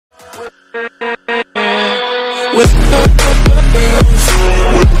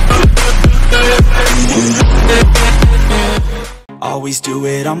Always do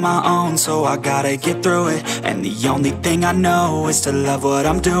it on my own, so I gotta get through it. And the only thing I know is to love what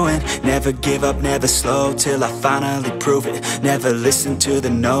I'm doing. Never give up, never slow, till I finally prove it. Never listen to the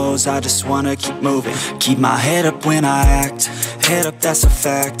no's, I just wanna keep moving. Keep my head up when I act, head up, that's a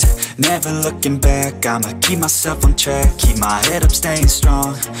fact. Never looking back, I'ma keep myself on track. Keep my head up, staying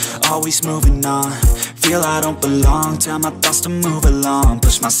strong, always moving on. Feel I don't belong, tell my thoughts to move along.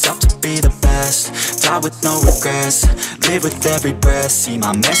 Push myself to be the best, die with no regrets. Live with every breath, see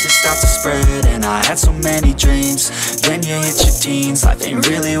my message start to spread. And I had so many dreams, then you hit your teens. Life ain't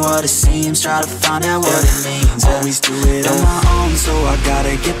really what it seems, try to find out what it means. Always do it on my own, so I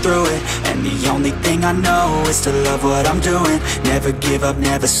gotta get through it. And the only thing I know is to love what I'm doing. Never give up,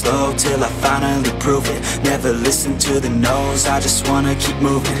 never slow, till I finally prove it. Never listen to the no's, I just wanna keep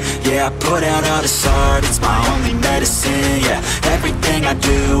moving. Yeah, I put out all this art, it's my only medicine. Yeah, everything I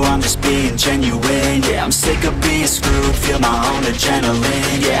do, I'm just being genuine. Yeah, I'm sick of being screwed, feel my own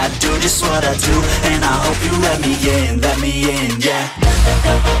adrenaline. Yeah, I do just what I do, and I hope you let me in, yeah.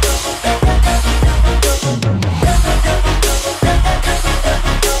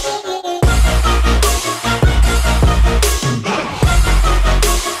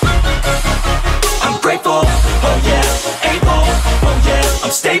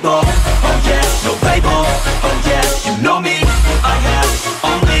 Stable, oh yeah, no label, oh yeah, you know me. I have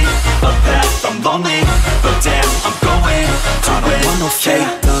only a path, I'm lonely, but damn, I'm going to win. I don't want no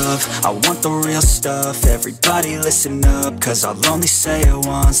fake love, I want the real stuff. Everybody listen up, cause I'll only say it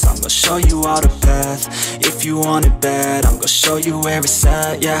once. I'm gonna show you all the path, if you want it bad. I'm gonna show you where it's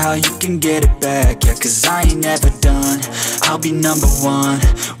at, yeah, how you can get it back. Yeah, cause I ain't never done, I'll be number one.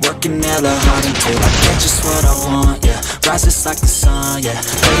 Working hella hard until I get just what I want, yeah. Rises like the sun, yeah,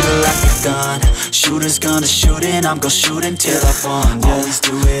 label like a gun. Shooter's gonna shoot and I'm gonna shoot until I've won, yeah. Always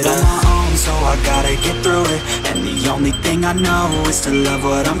do it on my own, so I gotta get through it. And the only thing I know is to love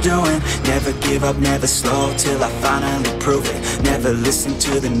what I'm doing. Never give up, never slow, till I finally prove it. Never listen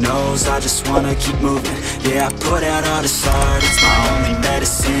to the no's, I just wanna keep moving. Yeah, I put out all this art, it's my only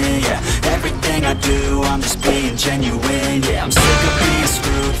medicine. Yeah, everything I do, I'm just being genuine. Yeah, I'm sick of being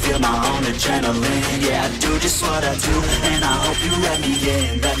screwed, feel my own adrenaline. Yeah, I do just what I do, and I hope you let me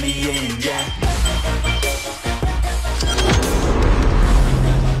in, yeah.